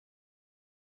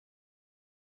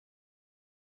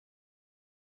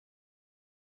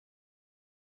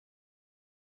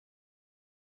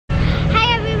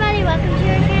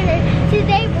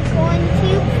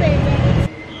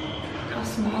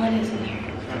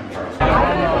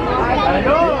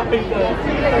I'm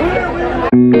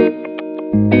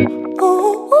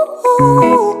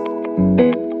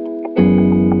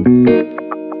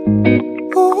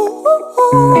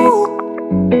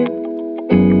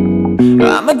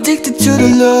addicted to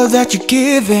the love that you're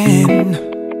giving.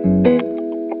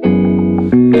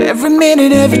 Every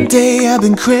minute, every day I've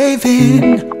been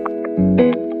craving.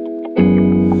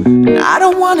 I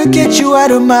don't wanna get you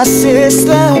out of my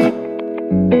system,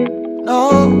 no,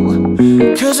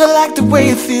 'cause I like the way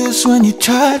it feels when you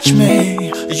touch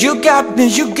me. You got me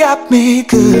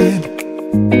good.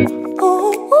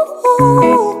 Ooh, ooh,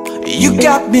 ooh. You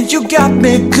got me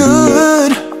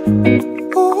good.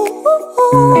 Ooh, ooh,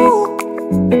 ooh.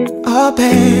 Oh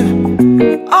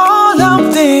babe, all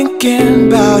I'm thinking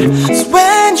about is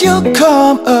when you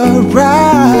come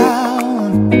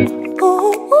around.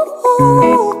 Ooh, ooh,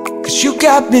 ooh. 'Cause you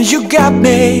got me.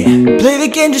 Play the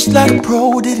game just like a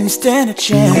pro, didn't stand a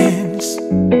chance.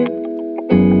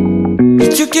 You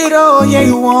took it all, yeah,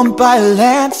 you won by a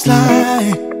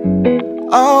landslide.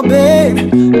 Oh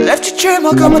babe, left your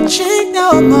trademark on my cheek,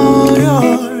 now I'm all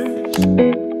yours.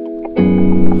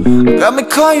 Got me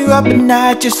calling you up at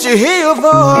night just to hear your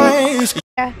voice.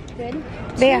 Yeah. Good.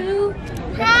 There.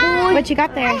 What you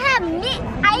got there? I have mint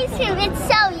ice cream. It's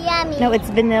so yummy. No, it's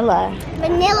vanilla.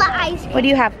 Vanilla ice cream. What do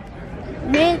you have?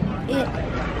 Mint.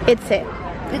 It's it.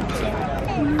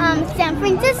 San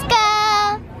Francisco.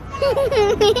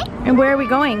 And where are we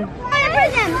going?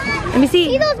 Let me see.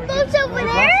 See those boats over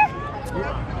there?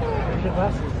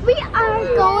 We are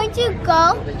going to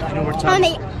go on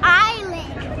the island.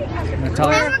 And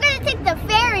then we're going to take the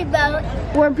ferry boat.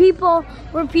 Where people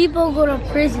go to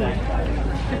prison.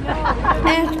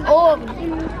 And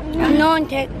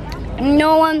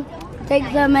no one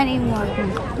takes them anymore.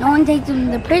 No one takes them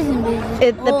to the prison.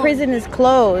 The prison is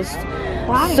closed.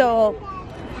 Why? So,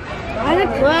 why is it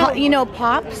closed? you know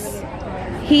Pops?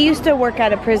 He used to work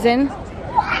at a prison.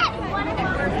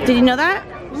 Did you know that?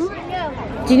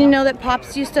 Did you know that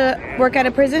Pops used to work at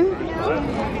a prison?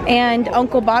 And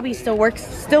Uncle Bobby still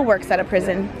works at a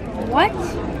prison. What?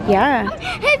 Yeah.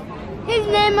 His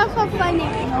name is so funny.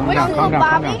 What's Uncle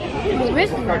Bobby?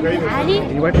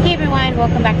 Hey everyone,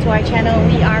 welcome back to our channel.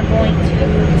 We are going to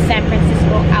San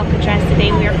Francisco, Alcatraz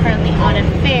today. We are currently on a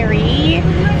ferry. You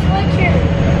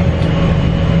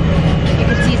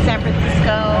can see San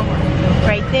Francisco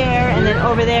right there, and then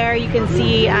over there you can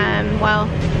see, well,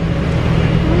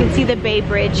 you can see the Bay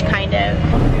Bridge, kind of.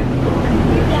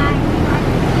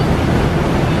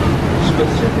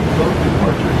 Specific boat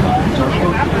departure times are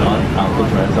posted on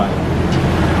Alcatraz Island.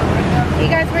 Hey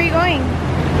guys, where are you going?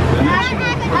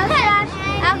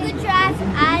 Alcatraz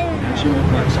Island.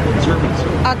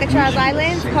 Alcatraz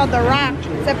Island. It's called the Rock.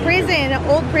 It's a prison, an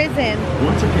old prison.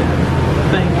 Once again,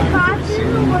 thank you for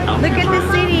sailing Alcatraz. Look at the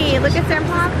city. Look at San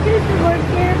Francisco.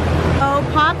 Oh,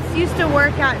 Pops used to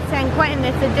work at San Quentin.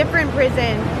 It's a different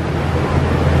prison.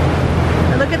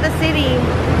 Look at the city.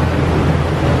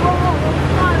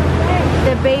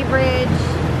 The Bay Bridge.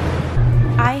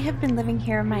 I have been living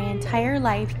here my entire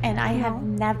life and I have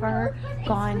never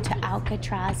gone to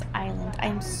Alcatraz Island.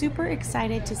 I'm super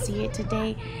excited to see it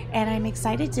today and I'm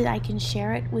excited that I can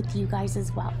share it with you guys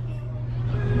as well.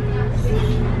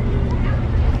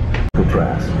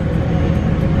 Alcatraz,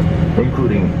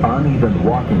 including uneven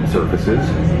walking surfaces,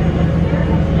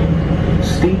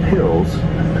 steep hills,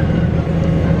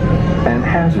 and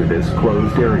hazardous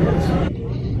closed areas.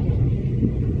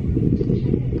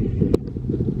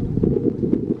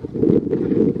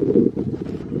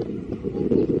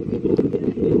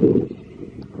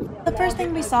 The first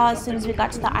thing we saw as soon as we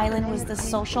got to the island was the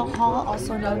social hall,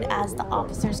 also known as the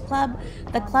Officers Club.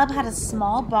 The club had a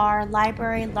small bar,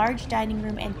 library, large dining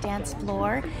room and dance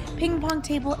floor, ping pong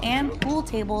table and pool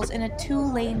tables in a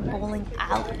 2-lane bowling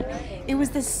alley. It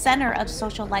was the center of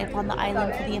social life on the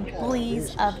island for the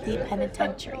employees of the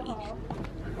penitentiary.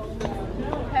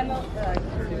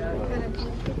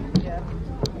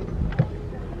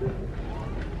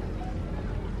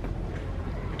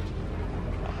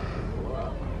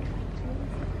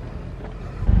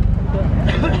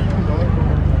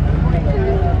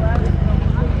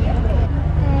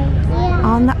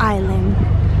 On the island.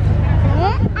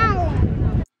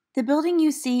 The building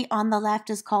you see on the left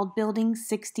is called Building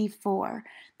 64.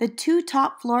 The 2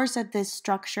 top floors of this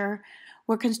structure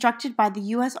were constructed by the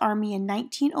U.S. Army in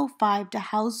 1905 to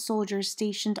house soldiers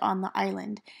stationed on the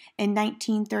island. In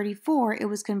 1934, it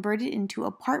was converted into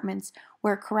apartments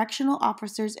where correctional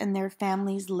officers and their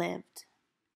families lived.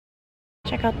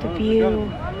 Check out the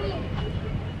view.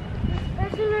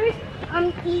 Prisoners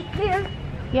eat here.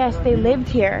 Yes, they lived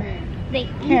here. They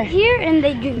eat here and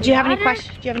they drink Do you have any water.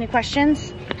 questions? Do you have any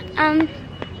questions?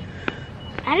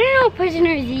 I didn't know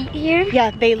prisoners eat here.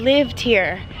 Yeah, they lived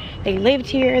here. They lived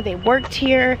here, they worked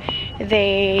here,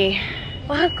 they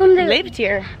Well, how come they lived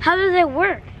here. How do they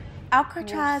work?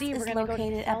 Alcatraz is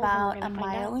located about a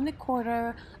mile and a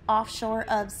quarter offshore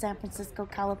of San Francisco,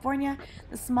 California.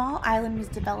 The small island was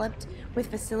developed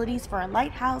with facilities for a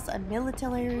lighthouse, a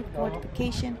military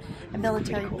fortification, a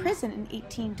military prison in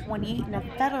 1828, and a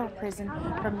federal prison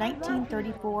from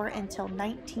 1934 until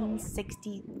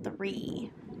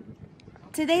 1963.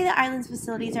 Today, the island's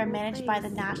facilities are managed by the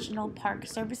National Park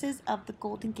Services of the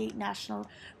Golden Gate National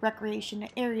Recreation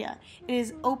Area. It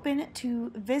is open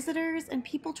to visitors, and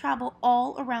people travel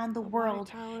all around the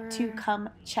world to come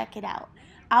check it out.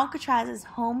 Alcatraz is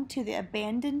home to the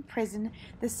abandoned prison,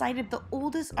 the site of the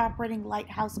oldest operating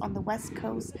lighthouse on the west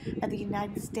coast of the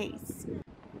United States.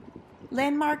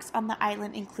 Landmarks on the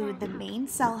island include the main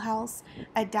cell house,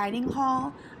 a dining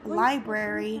hall,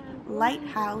 library,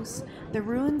 lighthouse, the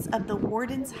ruins of the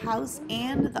warden's house,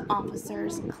 and the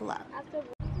officers' club.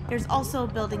 There's also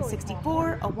Building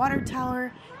 64, a water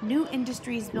tower, new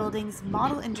industries buildings,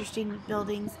 model industry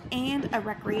buildings, and a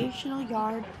recreational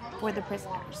yard for the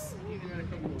prisoners.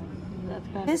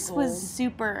 This was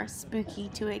super spooky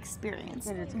to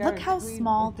experience. Look how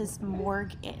small this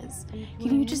morgue is.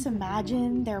 Can you just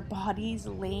imagine their bodies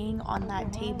laying on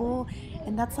that table?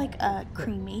 And that's like a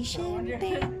cremation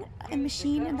thing, a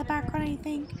machine in the background, I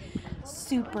think.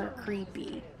 Super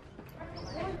creepy.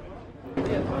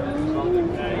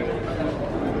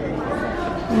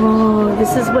 Oh,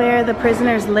 this is where the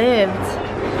prisoners lived,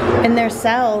 in their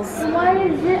cells. Why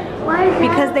is it? Why is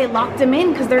because they locked them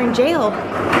in because they're in jail.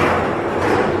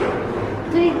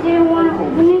 They didn't want to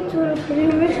open it to the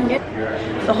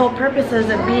prisoners. The whole purpose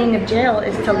of being in jail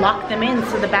is to lock them in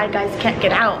so the bad guys can't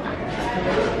get out.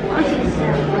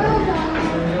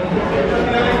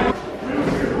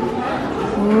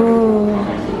 Ooh.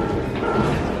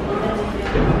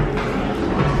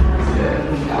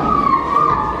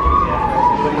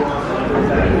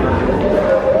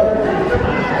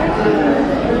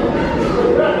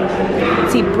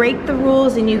 See, break the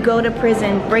rules and you go to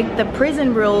prison. Break the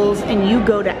prison rules and you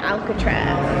go to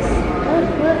Alcatraz.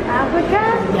 Look,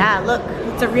 Alcatraz? Yeah, look,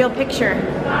 it's a real picture.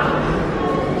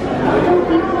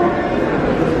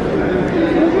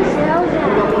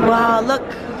 Wow, look.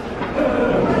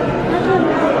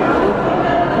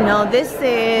 No, this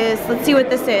is, let's see what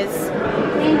this is.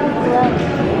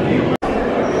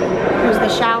 Here's the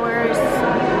showers.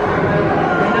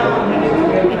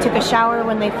 They took a shower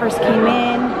when they first came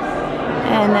in.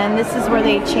 And then this is where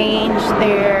they changed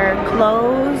their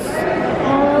clothes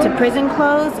to prison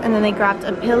clothes. And then they grabbed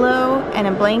a pillow and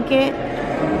a blanket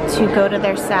to go to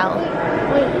their cell.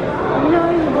 Wait, you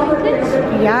know the blankets?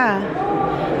 Yeah.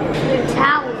 They're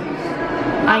towels.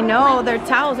 I know, they're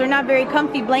towels. They're not very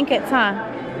comfy blankets, huh?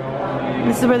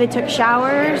 This is where they took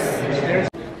showers.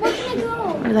 Where can I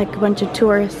go? We're like a bunch of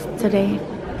tourists today.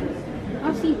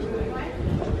 I'll see.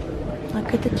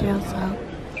 Look at the jail cell.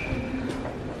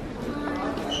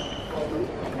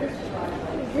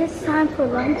 Is this time for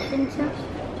lunch and stuff?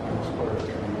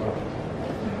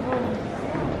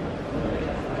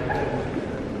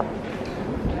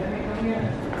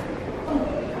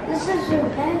 This is your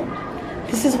bed.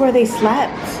 This is where they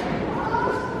slept.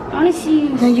 I want to see.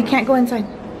 No, you can't go inside.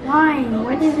 Why?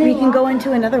 Where did they We can go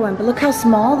into another one, but look how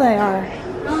small they are.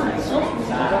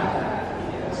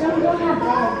 Some don't have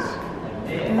beds.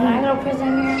 When I go to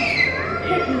prison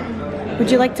here.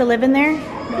 Would you like to live in there?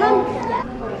 No.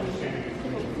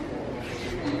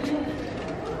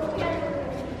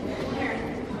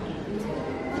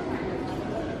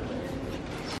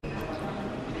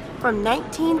 From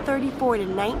 1934 to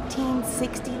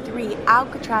 1963,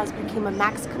 Alcatraz became a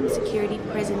maximum security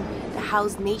prison to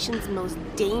house the nation's most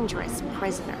dangerous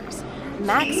prisoners.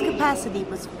 Max capacity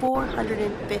was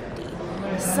 450.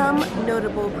 Some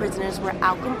notable prisoners were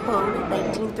Al Capone,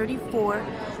 1934,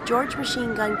 George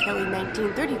Machine Gun Kelly,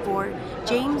 1934,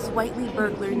 James Whiteley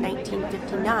Burglar,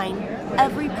 1959.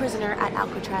 Every prisoner at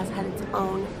Alcatraz had its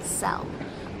own cell.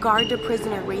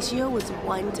 Guard-to-prisoner ratio was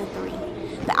 1 to 3.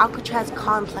 The Alcatraz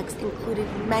complex included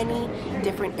many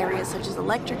different areas such as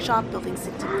electric shop, building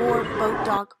 64, boat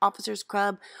dock, officers'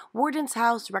 club, warden's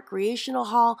house, recreational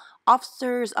hall,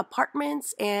 officers'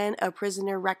 apartments, and a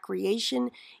prisoner recreation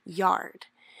yard.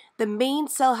 The main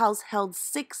cell house held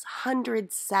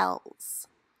 600 cells.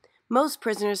 Most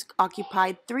prisoners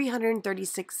occupied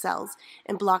 336 cells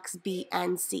in blocks B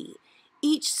and C.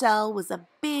 Each cell was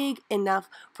big enough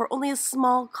for only a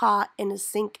small cot and a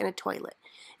sink and a toilet.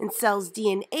 And cells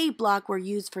D and A block were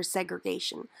used for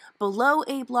segregation. Below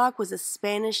A block was a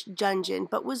Spanish dungeon,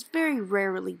 but was very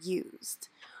rarely used.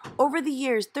 Over the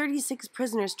years, 36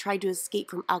 prisoners tried to escape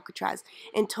from Alcatraz,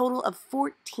 in total of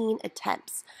 14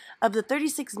 attempts. Of the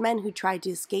 36 men who tried to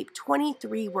escape,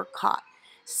 23 were caught.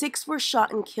 6 were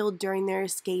shot and killed during their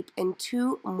escape, and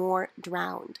 2 more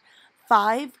drowned.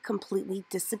 5 completely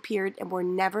disappeared and were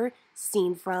never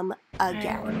seen from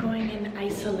again. All right, we're going in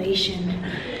isolation.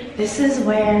 This is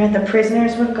where the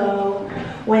prisoners would go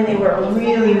when they were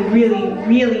really, really,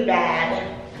 really bad.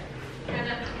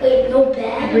 Wait, no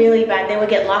bad? Really bad. They would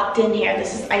get locked in here.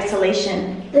 This is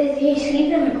isolation. Did they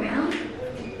sleep on the ground?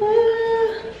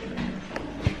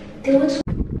 They would.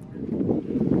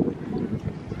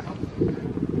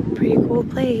 Pretty cool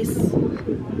place.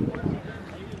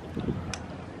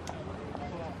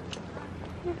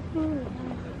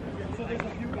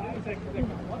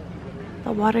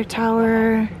 The water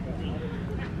tower.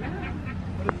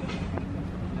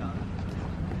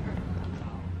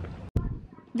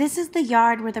 This is the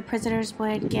yard where the prisoners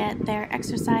would get their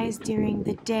exercise during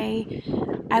the day.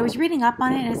 I was reading up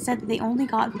on it and it said that they only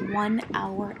got 1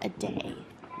 hour a day.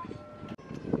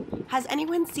 Has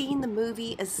anyone seen the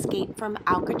movie Escape from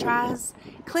Alcatraz?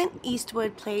 Clint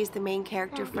Eastwood plays the main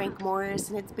character Frank Morris,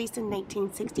 and it's based in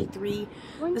 1963.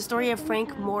 The story of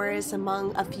Frank Morris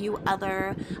among a few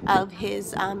other of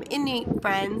his inmate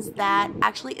friends that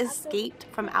actually escaped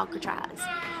from Alcatraz.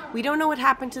 We don't know what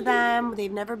happened to them.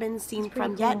 They've never been seen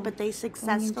from yet, but they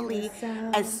successfully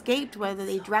escaped, whether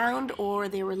they drowned or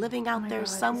they were living out there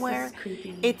somewhere.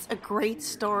 It's a great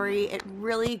story. It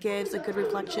really gives a good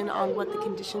reflection on what the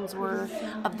conditions were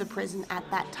of the prison at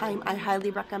that time. I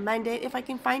highly recommend it. If I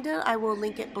can find it, I will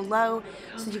link it below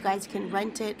so you guys can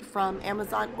rent it from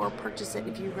Amazon or purchase it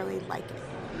if you really like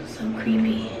it. So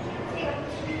creepy.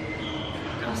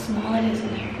 How small it is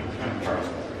in here.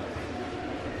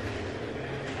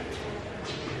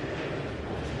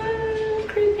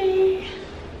 Creepy.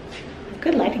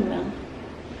 Good lighting though.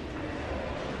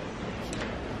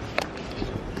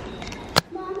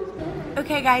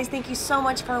 Okay guys, thank you so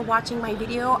much for watching my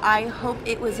video. I hope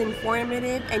it was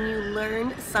informative and you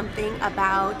learned something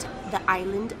about the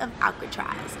island of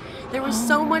Alcatraz. There was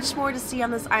so much more to see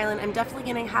on this island. I'm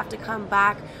definitely going to have to come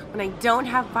back when I don't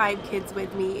have 5 kids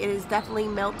with me. It is definitely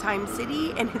Meltime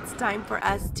City and it's time for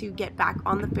us to get back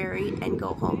on the ferry and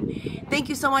go home. Thank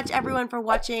you so much everyone for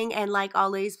watching, and like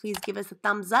always, please give us a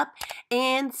thumbs up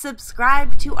and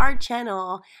subscribe to our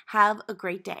channel. Have a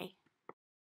great day.